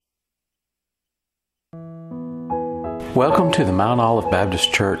Welcome to the Mount Olive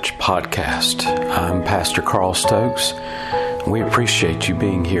Baptist Church podcast. I'm Pastor Carl Stokes. We appreciate you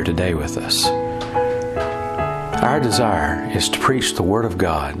being here today with us. Our desire is to preach the Word of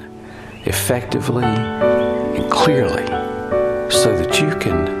God effectively and clearly so that you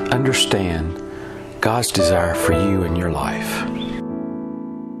can understand God's desire for you in your life.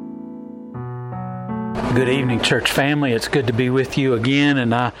 Good evening, church family. It's good to be with you again,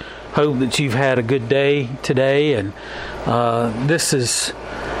 and I hope that you've had a good day today. And this is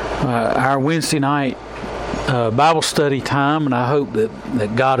our Wednesday night Bible study time, and I hope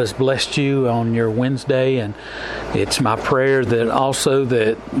that God has blessed you on your Wednesday. And it's my prayer that also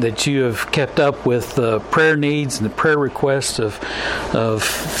that you have kept up with the prayer needs and the prayer requests of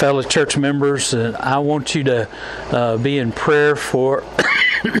fellow church members. And I want you to be in prayer for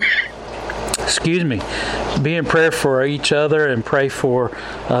be in prayer for each other and pray for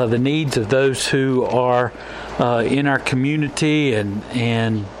the needs of those who are in our community,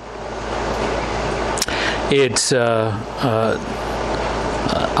 and it's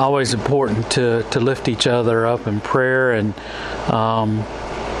always important to lift each other up in prayer. And I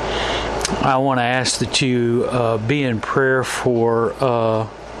want to ask that you be in prayer for a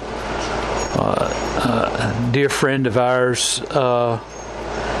dear friend of ours.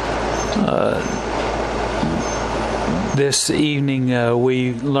 This evening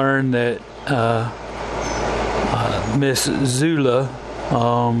we learned that Miss Zula,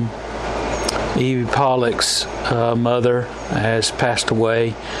 Evie Pollock's mother, has passed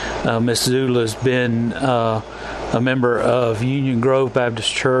away. Miss Zula has been a member of Union Grove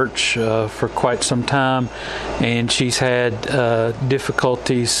Baptist Church for quite some time, and she's had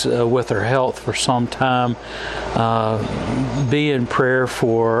difficulties with her health for some time. Be in prayer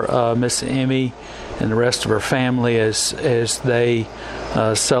for Miss Emmy and the rest of her family as they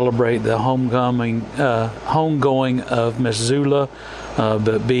celebrate the homegoing of Miss Zula.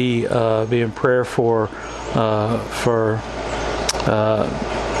 But be in prayer for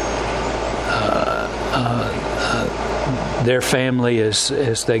their family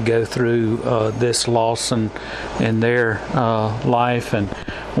as they go through this loss in their life. And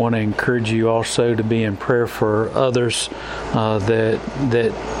want to encourage you also to be in prayer for others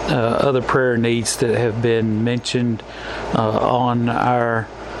that other prayer needs that have been mentioned on our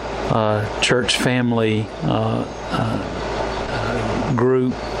church family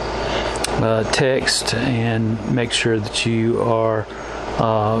group text, and make sure that you are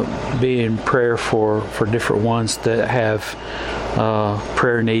be in prayer for different ones that have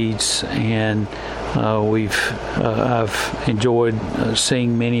prayer needs. And I've enjoyed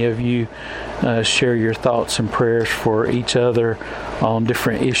seeing many of you share your thoughts and prayers for each other on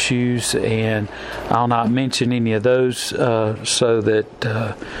different issues, and I'll not mention any of those so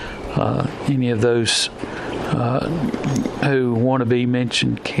that any of those who want to be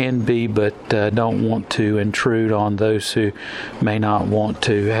mentioned can be, but don't want to intrude on those who may not want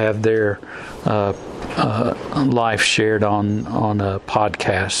to have their life shared on a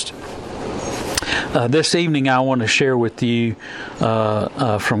podcast. This evening I want to share with you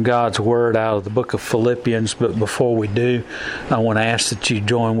from God's Word out of the book of Philippians. But before we do, I want to ask that you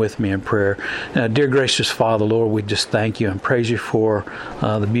join with me in prayer. Dear gracious Father, Lord, we just thank you and praise you for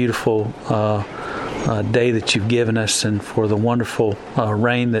the beautiful day that you've given us, and for the wonderful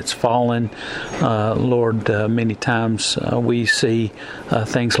rain that's fallen. Lord, many times we see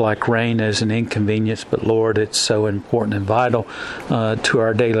things like rain as an inconvenience, but Lord, it's so important and vital to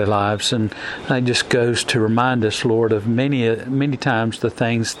our daily lives. And it just goes to remind us, Lord, of many times the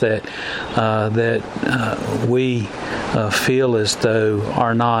things that we feel as though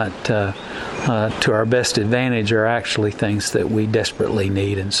are not to our best advantage are actually things that we desperately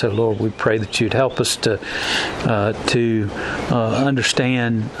need. And so, Lord, we pray that you'd help us to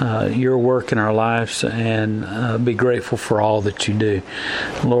understand your work in our lives and be grateful for all that you do.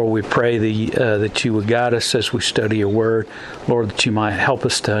 Lord, we pray that you would guide us as we study your word. Lord, that you might help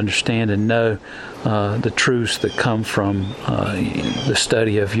us to understand and know the truths that come from the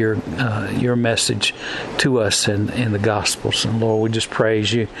study of your message to us in the Gospels. And Lord, we just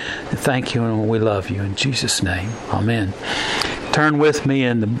praise you and thank you, and we love you in Jesus' name. Amen. Turn with me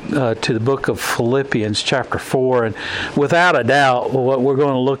to the book of Philippians chapter 4. And without a doubt, what we're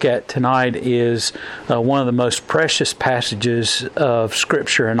going to look at tonight is one of the most precious passages of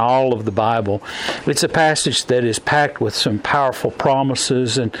Scripture in all of the Bible. It's a passage that is packed with some powerful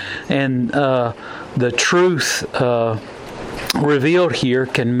promises, and the truth revealed here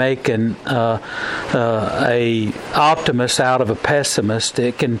can make a optimist out of a pessimist.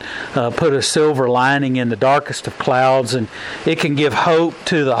 It can put a silver lining in the darkest of clouds, and it can give hope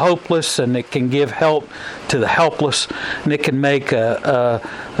to the hopeless, and it can give help to the helpless, and it can make a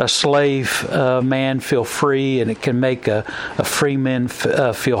slave man feel free, and it can make a free man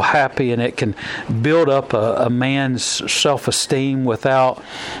feel happy, and it can build up a man's self-esteem without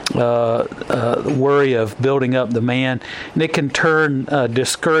worry of building up the man, and it can turn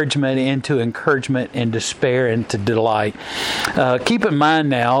discouragement into encouragement and despair into delight. Keep in mind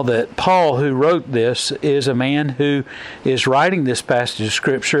now that Paul, who wrote this, is a man who is writing this passage of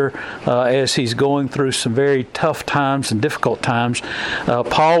Scripture as he's going through some very tough times and difficult times.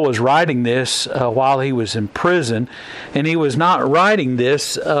 Paul was writing this while he was in prison, and he was not writing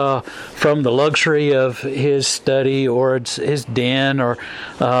this from the luxury of his study or his den, or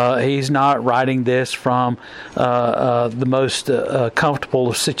he's not writing this from the most comfortable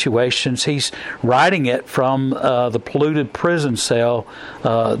of situations. He's writing it from the polluted prison cell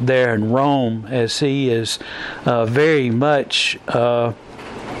there in Rome, as he is very much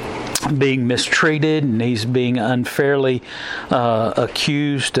being mistreated, and he's being unfairly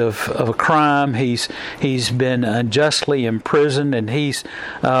accused of a crime. He's been unjustly imprisoned, and he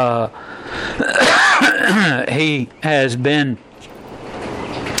has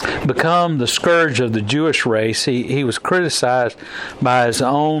become the scourge of the Jewish race. He was criticized by his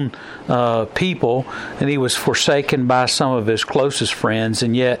own people, and he was forsaken by some of his closest friends,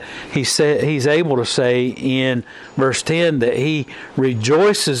 and yet he's able to say in verse 10 that he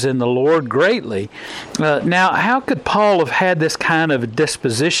rejoices in the Lord greatly. Now, how could Paul have had this kind of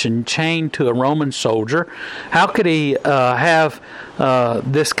disposition chained to a Roman soldier? How could he have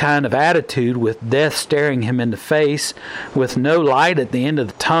this kind of attitude with death staring him in the face, with no light at the end of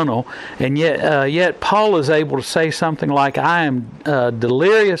the tunnel, and yet Paul is able to say something like, I am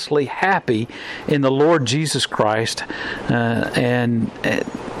deliriously happy in the Lord Jesus Christ. And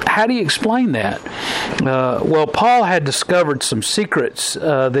how do you explain that? Well, Paul had discovered some secrets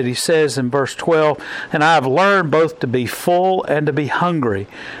that he says in verse 12, and I have learned both to be full and to be hungry.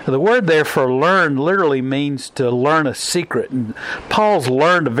 The word there for learn literally means to learn a secret. And Paul's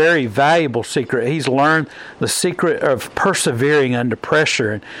learned a very valuable secret. He's learned the secret of persevering under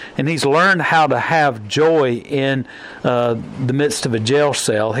pressure, and he's learned how to have joy in the midst of a jail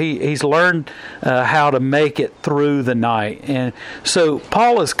cell. He's learned how to make it through the night. And so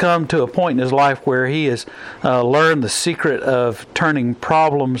Paul has come to a point in his life where he has learned the secret of turning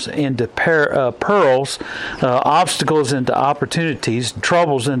problems into pearls, obstacles into opportunities,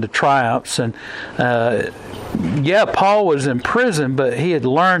 troubles into triumphs. And Paul was in prison, but he had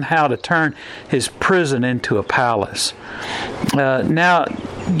learned how to turn his prison into a palace. Now,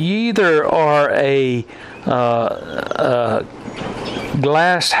 you either are a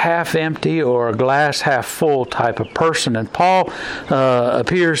glass half empty or a glass half full type of person, and Paul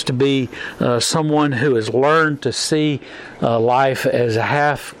appears to be someone who has learned to see life as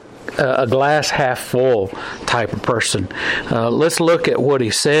a glass half full type of person. Let's look at what he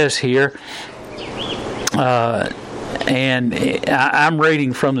says here. And I'm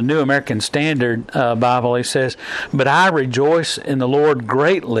reading from the New American Standard Bible. He says, but I rejoice in the Lord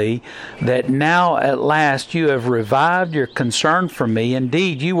greatly that now at last you have revived your concern for me.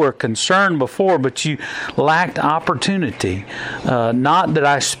 Indeed, you were concerned before, but you lacked opportunity. Not that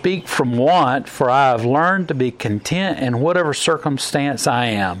I speak from want, for I have learned to be content in whatever circumstance I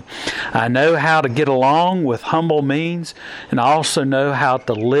am. I know how to get along with humble means, and I also know how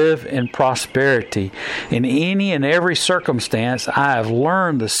to live in prosperity. In any and every circumstance, I have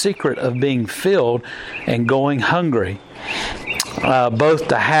learned the secret of being filled and going hungry, both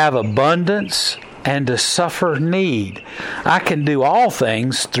to have abundance and to suffer need. I can do all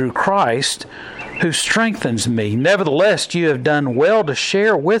things through Christ who strengthens me. Nevertheless, you have done well to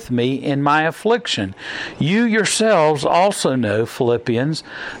share with me in my affliction. You yourselves also know, Philippians,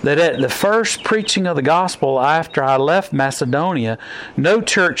 that at the first preaching of the gospel after I left Macedonia, no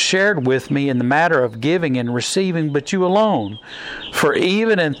church shared with me in the matter of giving and receiving but you alone. For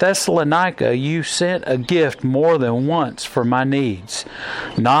even in Thessalonica you sent a gift more than once for my needs.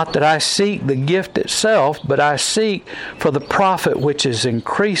 Not that I seek the gift itself, but I seek for the profit which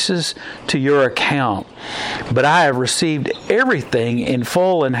increases to your account. But I have received everything in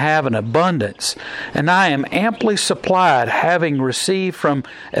full and have an abundance, and I am amply supplied, having received from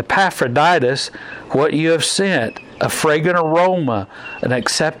Epaphroditus what you have sent, a fragrant aroma, an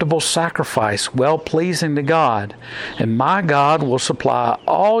acceptable sacrifice, well-pleasing to God. And my God will supply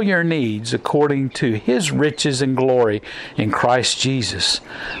all your needs according to His riches and glory in Christ Jesus.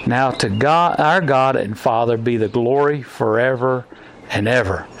 Now to God, our God and Father, be the glory forever. and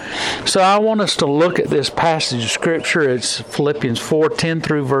ever. So I want us to look at this passage of Scripture. It's Philippians 4:10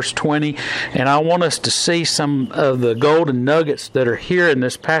 through verse 20, and I want us to see some of the golden nuggets that are here in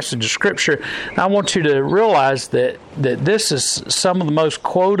this passage of Scripture. I want you to realize that this is some of the most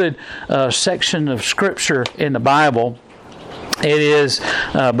quoted section of Scripture in the Bible. It is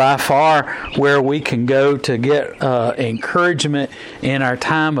by far where we can go to get encouragement in our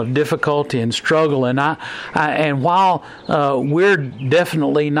time of difficulty and struggle. And while we're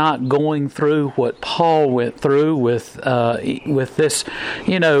definitely not going through what Paul went through with this,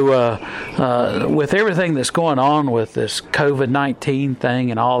 with everything that's going on with this COVID-19 thing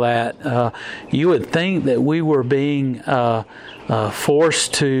and all that, you would think that we were being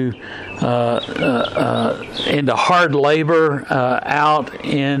forced to into hard labor out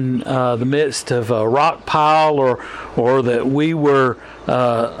in the midst of a rock pile, or that we were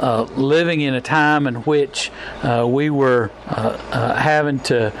living in a time in which we were having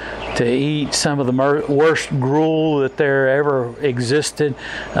to eat some of the worst gruel that there ever existed.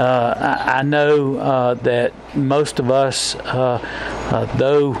 I know that most of us,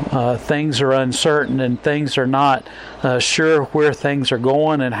 though things are uncertain and things are not sure where things are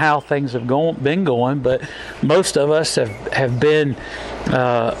going and how things have been going, but most of us have been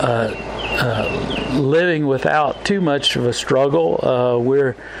living without too much of a struggle.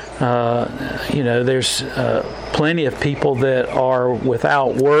 There's plenty of people that are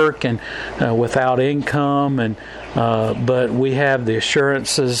without work and without income, and but we have the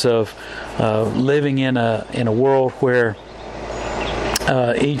assurances of living in a world where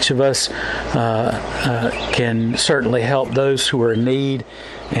each of us can certainly help those who are in need,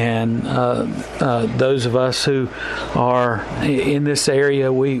 and those of us who are in this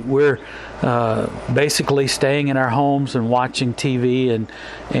area, we're basically staying in our homes and watching TV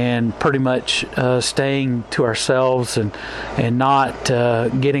and pretty much staying to ourselves and not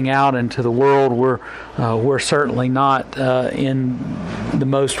getting out into the world. We're certainly not in the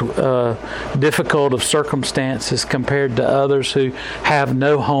most difficult of circumstances compared to others who have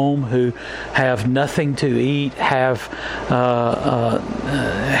no home, who have nothing to eat, have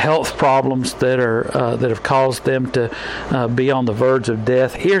health problems that have caused them to be on the verge of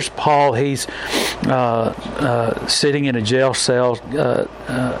death. Here's Paul. He's sitting in a jail cell,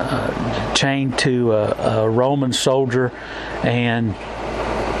 chained to a Roman soldier, and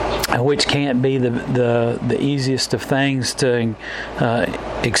which can't be the easiest of things to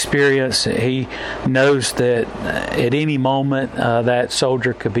experience. He knows that at any moment that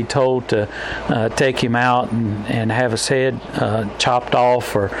soldier could be told to take him out and have his head chopped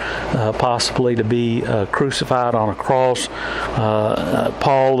off, or possibly to be crucified on a cross.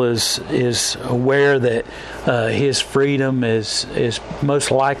 Paul is aware that his freedom is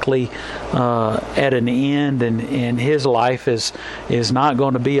most likely at an end, and his life is not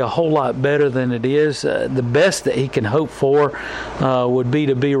going to be a whole lot better than it is. The best that he can hope for would be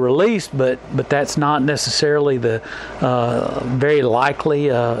to be released, but that's not necessarily the very likely.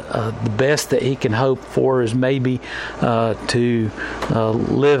 The best that he can hope for is maybe to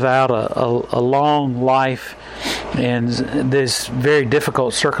live out a long life in this very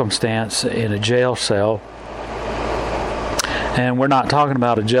difficult circumstance in a jail cell. And we're not talking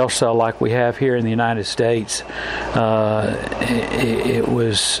about a jail cell like we have here in the United States. It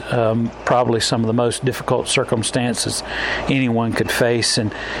was probably some of the most difficult circumstances anyone could face,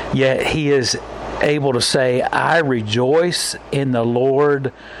 and yet he is able to say, "I rejoice in the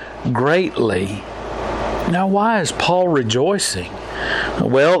Lord greatly." Now, why is Paul rejoicing?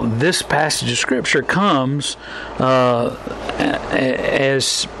 Well, this passage of Scripture comes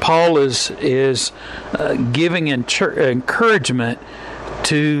as Paul is giving encouragement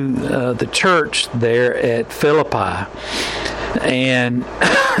to the church there at Philippi. And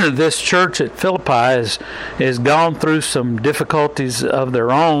this church at Philippi has gone through some difficulties of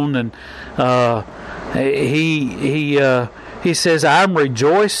their own, and he says, "I'm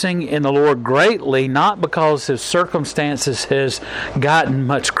rejoicing in the Lord greatly," not because his circumstances has gotten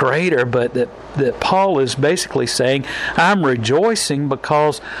much greater, but that Paul is basically saying, "I'm rejoicing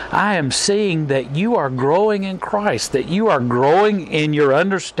because I am seeing that you are growing in Christ, that you are growing in your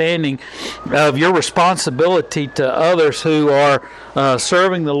understanding of your responsibility to others who are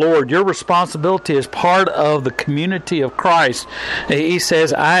serving the Lord. Your responsibility is part of the community of Christ." He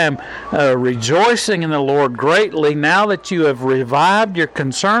says, "I am rejoicing in the Lord greatly now that you have revived your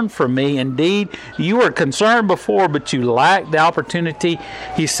concern for me. Indeed, you were concerned before, but you lacked the opportunity."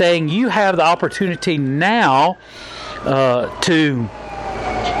 He's saying you have the opportunity now to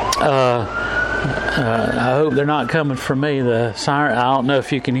I hope they're not coming for me. The siren. I don't know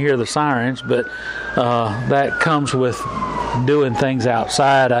if you can hear the sirens, but that comes with doing things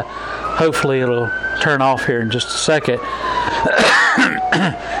outside. Hopefully it'll turn off here in just a second.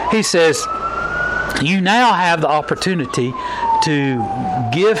 He says, you now have the opportunity to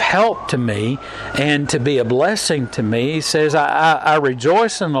give help to me and to be a blessing to me. He says, I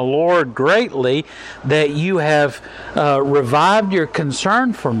rejoice in the Lord greatly that you have revived your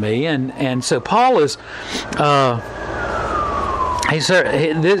concern for me. And so Paul is...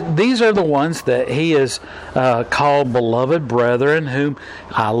 these are the ones that he is called beloved brethren, whom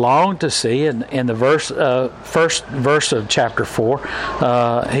I long to see. In the first verse of chapter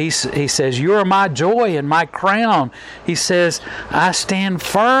 4, he says, "You are my joy and my crown." He says, "I stand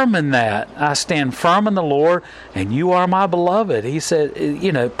firm in that. I stand firm in the Lord, and you are my beloved." He said,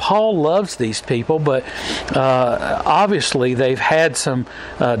 Paul loves these people, but obviously they've had some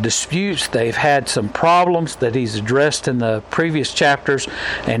disputes. They've had some problems that he's addressed in the previous chapters,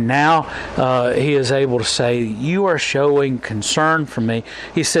 and now he is able to say, you are showing concern for me.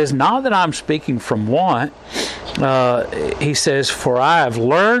 He says, not that I'm speaking from want. He says, for I have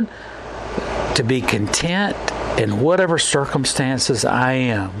learned to be content in whatever circumstances I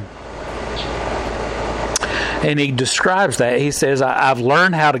am. And he describes that. He says, I've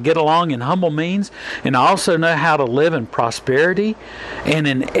learned how to get along in humble means, and I also know how to live in prosperity. And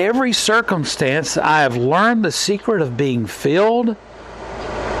in every circumstance, I have learned the secret of being filled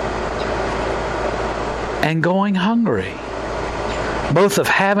and going hungry, both of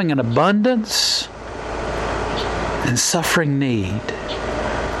having an abundance and suffering need.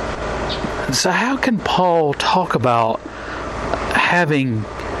 And so how can Paul talk about having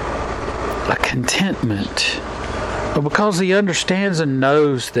a contentment? Because he understands and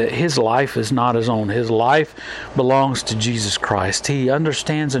knows that his life is not his own. His life belongs to Jesus Christ. He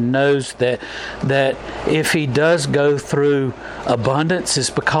understands and knows that if he does go through abundance, it's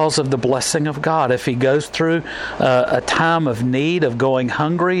because of the blessing of God. If he goes through a time of need, of going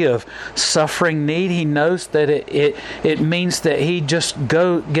hungry, of suffering need, he knows that it means that he just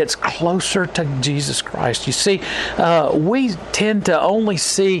gets closer to Jesus Christ. You see, we tend to only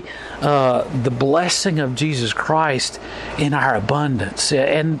see the blessing of Jesus Christ in our abundance.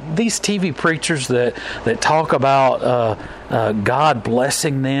 And these TV preachers that talk about God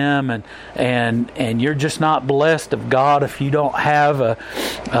blessing them, and you're just not blessed of God if you don't have a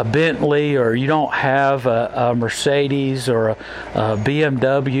Bentley, or you don't have a Mercedes or a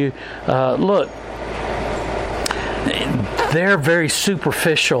BMW. Look, they're very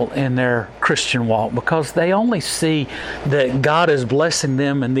superficial in their Christian walk because they only see that God is blessing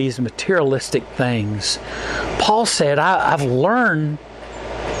them in these materialistic things. Paul said, I've learned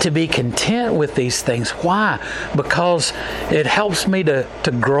to be content with these things. Why? Because it helps me to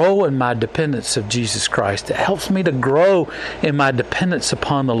grow in my dependence of Jesus Christ. It helps me to grow in my dependence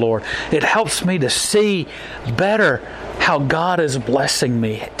upon the Lord. It helps me to see better how God is blessing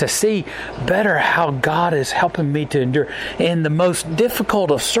me, to see better how God is helping me to endure. In the most difficult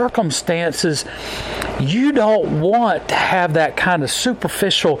of circumstances, you don't want to have that kind of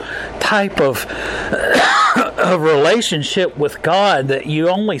superficial type of relationship with God that you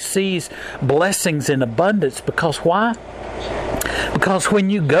only sees blessings in abundance. Because why? Because when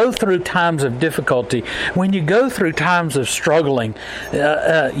you go through times of difficulty, when you go through times of struggling,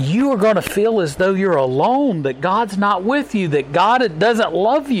 you are going to feel as though you're alone, that God's not with you, that God doesn't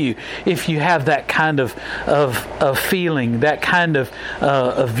love you if you have that kind of feeling, that kind of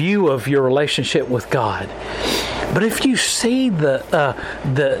a view of your relationship with God. But if you see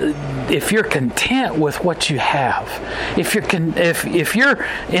if you're content with what you have, if you're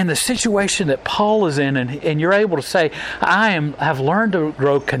in the situation that Paul is in, and you're able to say, I've learned to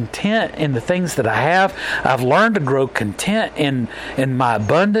grow content in the things that I have. I've learned to grow content in my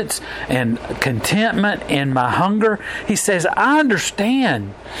abundance and contentment in my hunger. He says, I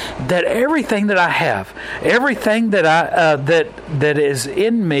understand that everything that I have, everything that that is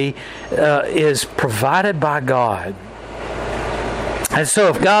in me, is provided by God. And so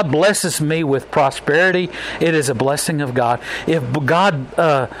if God blesses me with prosperity, it is a blessing of God.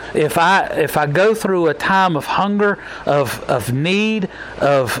 If I go through a time of hunger, of need,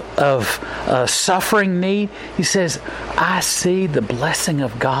 of suffering need, he says, I see the blessing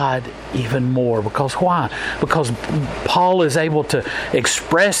of God even more. Because why? Because Paul is able to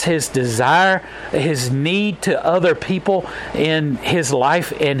express his desire, his need to other people in his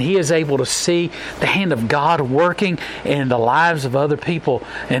life, and he is able to see the hand of God working in the lives of other people,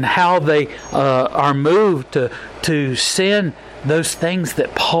 and how they are moved to sin those things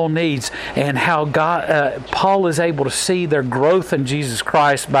that Paul needs, and how Paul is able to see their growth in Jesus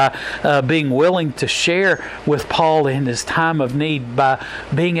Christ by being willing to share with Paul in his time of need, by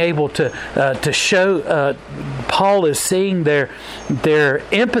being able to show Paul is seeing their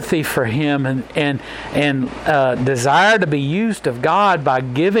empathy for him and desire to be used of God by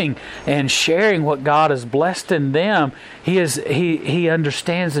giving and sharing what God has blessed in them. He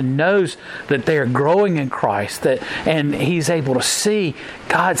understands and knows that they are growing in Christ, and he's able to see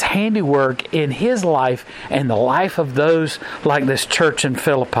God's handiwork in his life and the life of those like this church in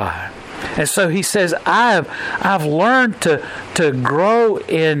Philippi. And so he says, I've learned to grow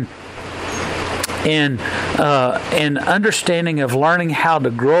in understanding of learning how to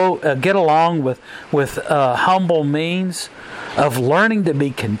grow, get along with humble means, of learning to be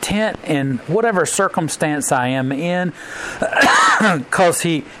content in whatever circumstance I am in, because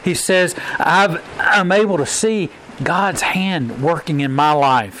he says I'm able to see God's hand working in my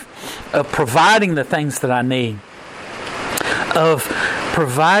life, of providing the things that I need, of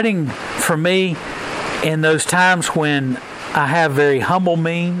providing for me in those times when I have very humble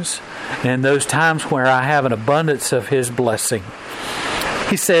means, and those times where I have an abundance of His blessing.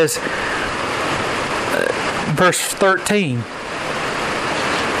 He says, verse 13,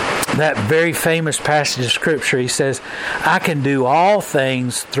 that very famous passage of Scripture, he says, I can do all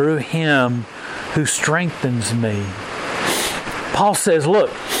things through Him who strengthens me. Paul says, look,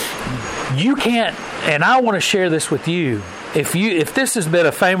 you can't, and I want to share this with you. If this has been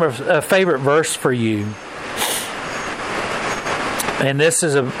a favorite verse for you, and this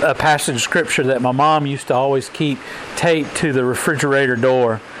is a passage of Scripture that my mom used to always keep taped to the refrigerator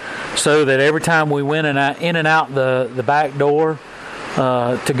door, so that every time we went in and out the back door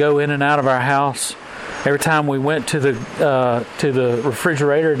to go in and out of our house, every time we went to the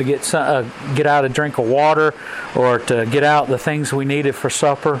refrigerator to get out a drink of water or to get out the things we needed for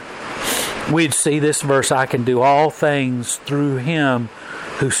supper, we'd see this verse, I can do all things through Him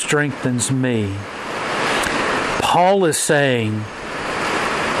who strengthens me. Paul is saying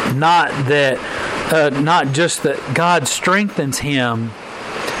not just that God strengthens him.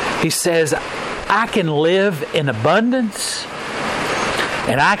 He says, I can live in abundance,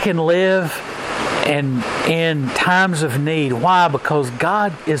 and I can live in times of need. Why? Because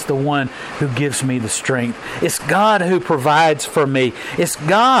God is the one who gives me the strength. It's God who provides for me. It's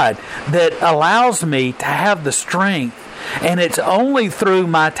God that allows me to have the strength. And it's only through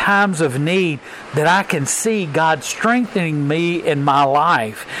my times of need that I can see God strengthening me in my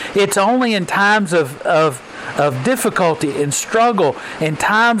life. It's only in times of difficulty and struggle, in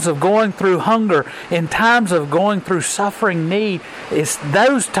times of going through hunger, in times of going through suffering need, it's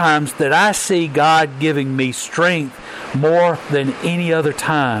those times that I see God giving me strength more than any other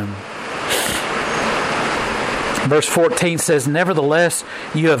time. Verse 14 says, nevertheless,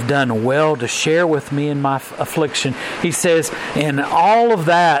 you have done well to share with me in my affliction. He says, in all of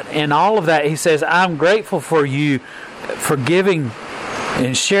that, he says, I'm grateful for you for giving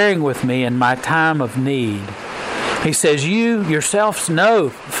and sharing with me in my time of need. He says, you yourselves know,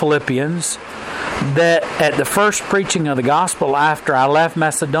 Philippians, that at the first preaching of the gospel after I left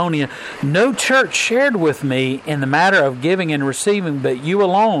Macedonia, no church shared with me in the matter of giving and receiving, but you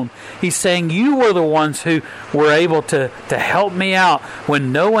alone. He's saying you were the ones who were able to help me out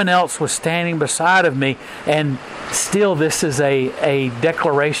when no one else was standing beside of me. And still, this is a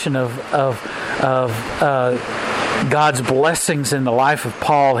declaration of God's blessings in the life of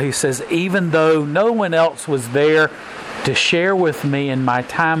Paul. He says, even though no one else was there to share with me in my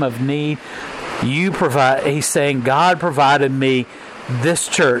time of need, he's saying, God provided me this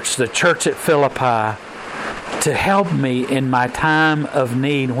church, the church at Philippi, to help me in my time of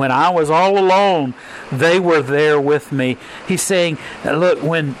need. When I was all alone, they were there with me. He's saying, look,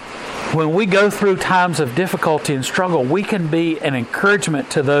 when we go through times of difficulty and struggle, we can be an encouragement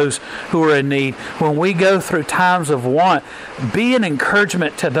to those who are in need. When we go through times of want, be an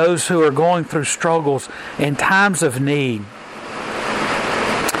encouragement to those who are going through struggles in times of need.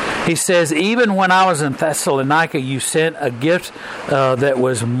 He says, even when I was in Thessalonica, you sent a gift that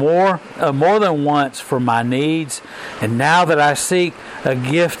was more than once for my needs. And now that I seek a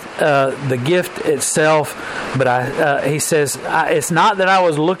gift, the gift itself, but he says, it's not that I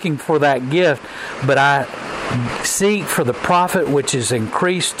was looking for that gift, but I seek for the profit which is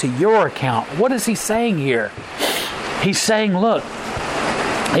increased to your account. What is he saying here? He's saying, look,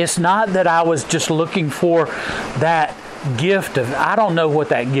 it's not that I was just looking for that gift of, I don't know what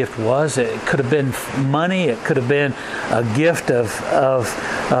that gift was. It could have been money. It could have been a gift of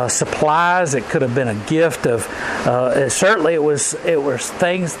supplies. It could have been a gift of, certainly it was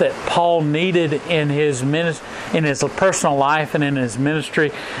things that Paul needed in his personal life and in his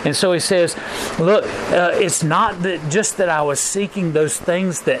ministry. And so he says, look, it's not that just that I was seeking those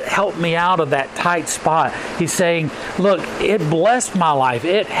things that helped me out of that tight spot. He's saying, look, it blessed my life.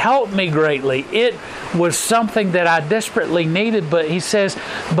 It helped me greatly. It was something that I desperately needed, but he says,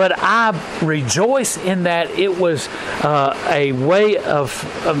 but I rejoice in that it was a way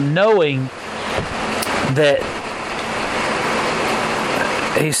of knowing that,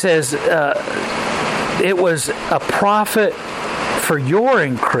 he says, it was a profit for your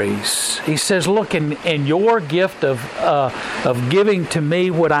increase. He says, look, in your gift of giving to me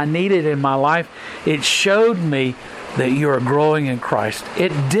what I needed in my life, it showed me that you are growing in Christ.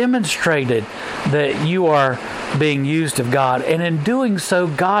 It demonstrated that you are being used of God. And in doing so,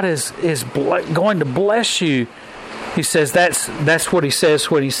 God is going to bless you. He says, that's what he says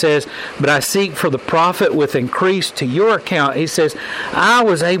when he says, but I seek for the profit with increase to your account. He says, I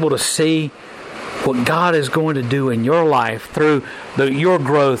was able to see what God is going to do in your life through your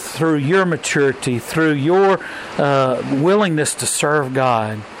growth, through your maturity, through your willingness to serve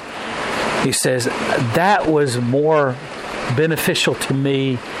God. He says, that was more beneficial to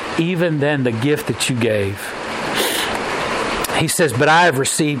me even than the gift that you gave. He says, but I have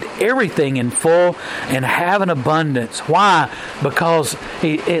received everything in full and have an abundance. Why? Because,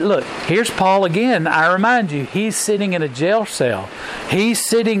 look, here's Paul again. I remind you, he's sitting in a jail cell. He's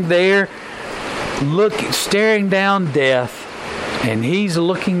sitting there staring down death. And he's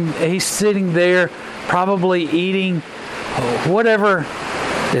sitting there probably eating whatever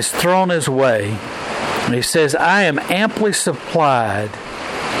is thrown his way. And he says, I am amply supplied.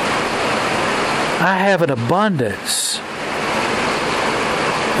 I have an abundance.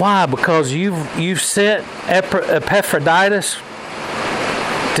 Why? Because you've sent Epaphroditus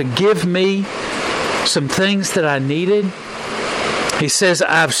to give me some things that I needed. He says,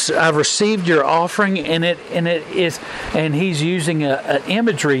 I've received your offering, and it is, and he's using an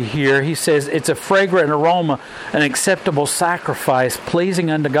imagery here. He says it's a fragrant aroma, an acceptable sacrifice, pleasing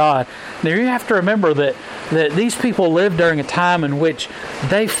unto God. Now you have to remember that these people lived during a time in which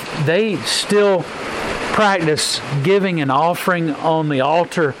they still practice giving an offering on the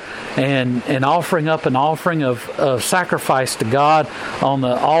altar and offering up an offering of sacrifice to God on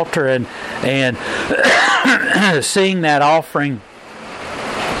the altar, and seeing that offering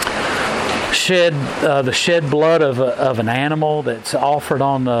the shed blood of an animal that's offered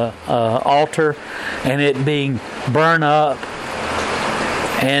on the altar, and it being burned up,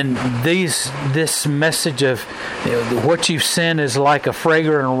 and this message of what you've sent is like a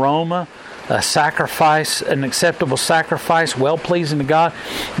fragrant aroma, a sacrifice, an acceptable sacrifice, well-pleasing to God.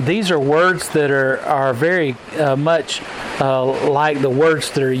 These are words that are very much like the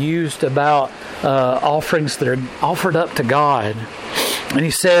words that are used about offerings that are offered up to God. And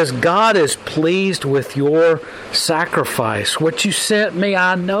he says, God is pleased with your sacrifice. What you sent me,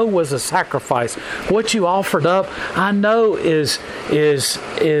 I know, was a sacrifice. What you offered up, I know is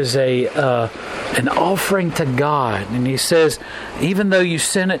an offering to God. And he says, even though you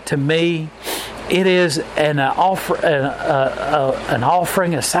sent it to me, it is an offering,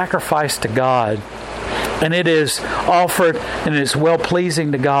 a sacrifice to God. And it is offered, and it's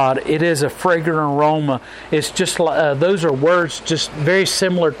well-pleasing to God. It is a fragrant aroma. It's just those are words just very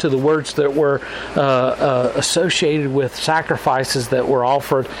similar to the words that were associated with sacrifices that were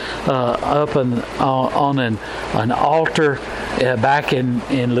offered up on an altar back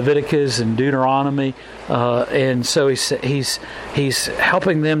in Leviticus and Deuteronomy. And so he's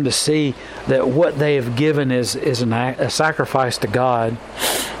helping them to see that what they have given is a sacrifice to God.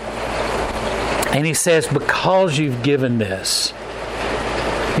 And he says, because you've given this,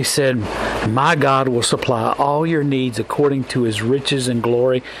 he said, my God will supply all your needs according to his riches and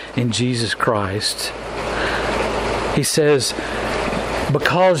glory in Jesus Christ. He says,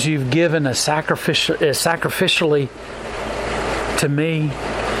 because you've given sacrificially to me,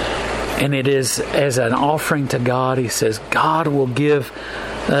 and it is as an offering to God, he says, God will give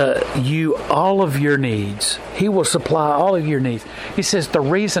you all of your needs. He will supply all of your needs. He says, the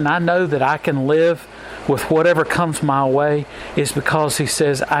reason I know that I can live with whatever comes my way is because, he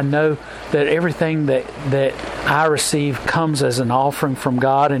says, I know that everything that I receive comes as an offering from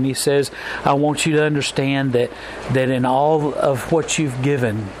God. And he says, I want you to understand that in all of what you've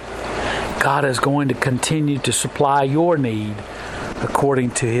given, God is going to continue to supply your need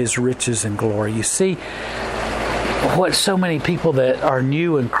according to his riches and glory. You see, what so many people that are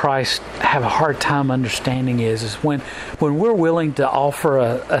new in Christ have a hard time understanding is when we're willing to offer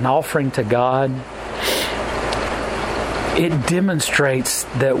an offering to God, it demonstrates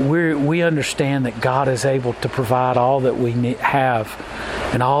that we understand that God is able to provide all that we have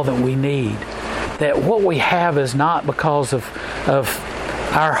and all that we need. That what we have is not because of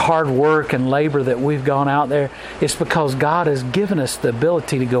our hard work and labor that we've gone out there. It's because God has given us the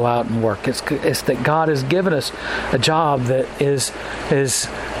ability to go out and work. It's that God has given us a job that is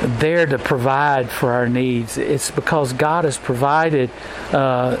there to provide for our needs. It's because God has provided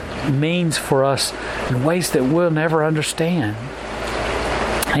means for us in ways that we'll never understand.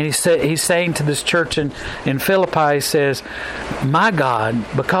 And he's saying to this church in Philippi, he says, "My God,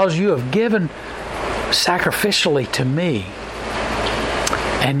 because you have given sacrificially to me,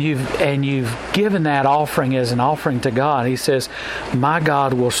 and you've given that offering as an offering to God," he says, "My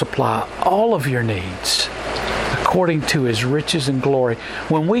God will supply all of your needs according to His riches and glory."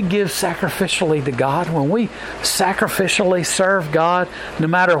 When we give sacrificially to God, when we sacrificially serve God, no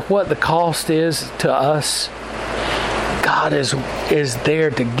matter what the cost is to us, God is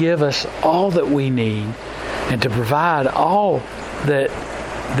there to give us all that we need and to provide all that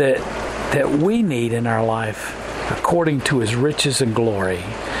we need in our life according to His riches and glory.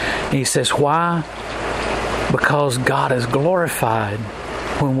 And he says, why? Because God is glorified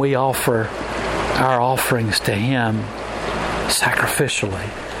when we offer our offerings to Him sacrificially.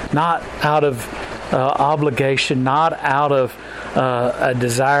 Not out of obligation, not out of a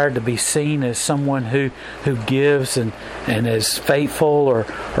desire to be seen as someone who gives and is faithful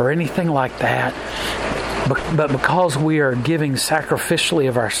or anything like that. But because we are giving sacrificially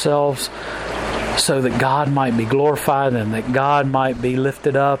of ourselves so that God might be glorified and that God might be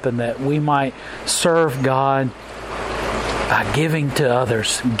lifted up and that we might serve God by giving to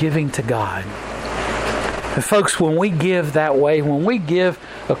others, giving to God. And folks, when we give that way, when we give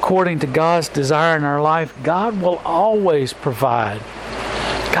according to God's desire in our life, God will always provide.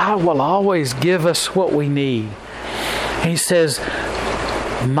 God will always give us what we need. He says,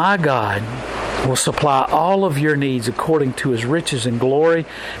 "My God will supply all of your needs according to His riches and glory,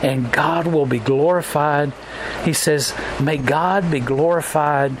 and God will be glorified." He says, "May God be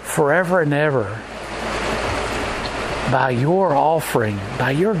glorified forever and ever by your offering,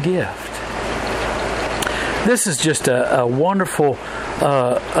 by your gift." This is just a wonderful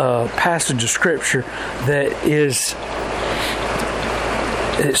passage of Scripture that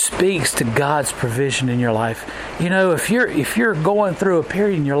it speaks to God's provision in your life. You know, if you're going through a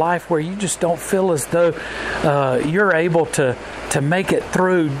period in your life where you just don't feel as though you're able to make it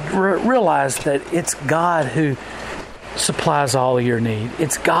through, realize that it's God who supplies all of your need.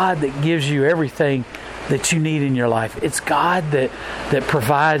 It's God that gives you everything that you need in your life. It's God that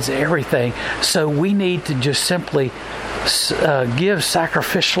provides everything. So we need to just simply give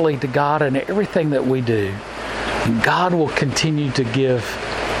sacrificially to God in everything that we do. And God will continue to give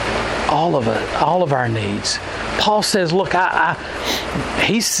all of it, all of our needs. Paul says, look,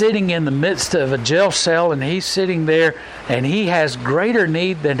 he's sitting in the midst of a jail cell, and he's sitting there, and he has greater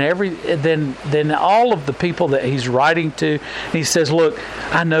need than all of the people that he's writing to. And he says, look,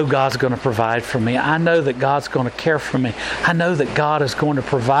 I know God's going to provide for me. I know that God's going to care for me. I know that God is going to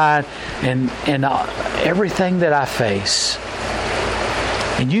provide in everything that I face.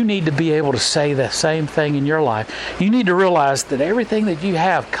 And you need to be able to say the same thing in your life. You need to realize that everything that you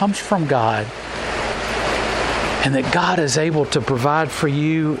have comes from God, and that God is able to provide for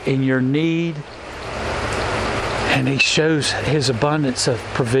you in your need. And He shows His abundance of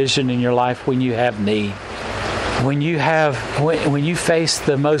provision in your life when you have need. When you face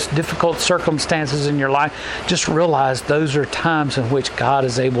the most difficult circumstances in your life, just realize those are times in which God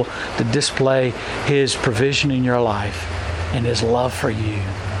is able to display His provision in your life and His love for you.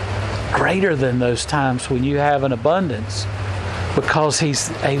 Greater than those times when you have an abundance, because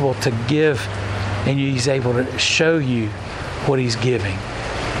He's able to give and He's able to show you what He's giving.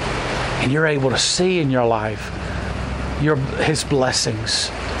 And you're able to see in your life His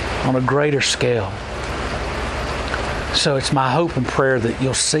blessings on a greater scale. So it's my hope and prayer that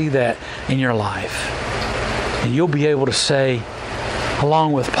you'll see that in your life. And you'll be able to say,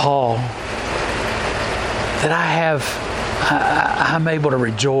 along with Paul, that I'm able to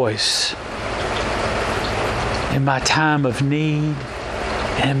rejoice in my time of need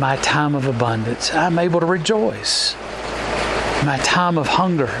and in my time of abundance. I'm able to rejoice in my time of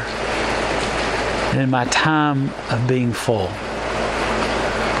hunger and in my time of being full,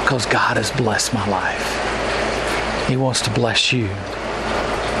 because God has blessed my life. He wants to bless you.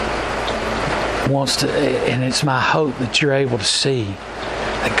 And it's my hope that you're able to see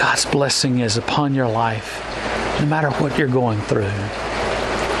that God's blessing is upon your life no matter what you're going through.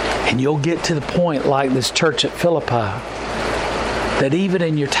 And you'll get to the point like this church at Philippi, that even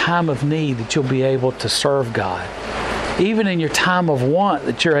in your time of need that you'll be able to serve God. Even in your time of want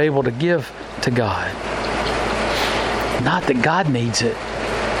that you're able to give to God. Not that God needs it,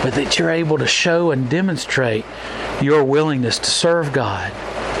 but that you're able to show and demonstrate your willingness to serve God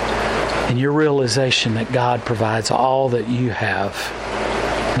and your realization that God provides all that you have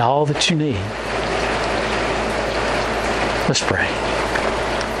and all that you need. Let's pray.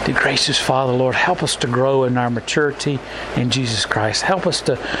 Dear gracious Father, Lord, help us to grow in our maturity in Jesus Christ. Help us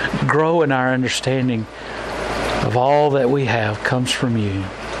to grow in our understanding of all that we have comes from you.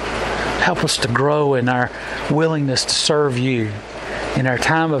 Help us to grow in our willingness to serve you in our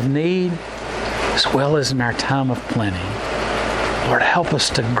time of need as well as in our time of plenty. Lord, help us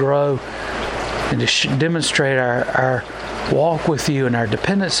to grow and to demonstrate our walk with you and our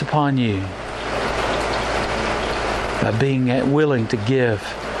dependence upon you by being willing to give,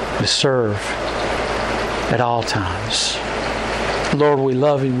 to serve at all times. Lord, we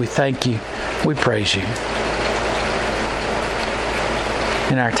love you, we thank you, we praise you.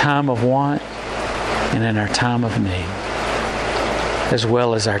 In our time of want and in our time of need, as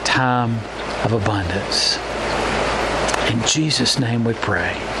well as our time of abundance. In Jesus' name we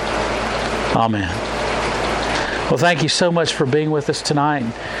pray. Amen. Well, thank you so much for being with us tonight.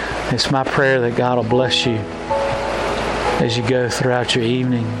 It's my prayer that God will bless you as you go throughout your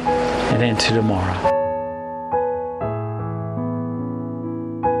evening and into tomorrow.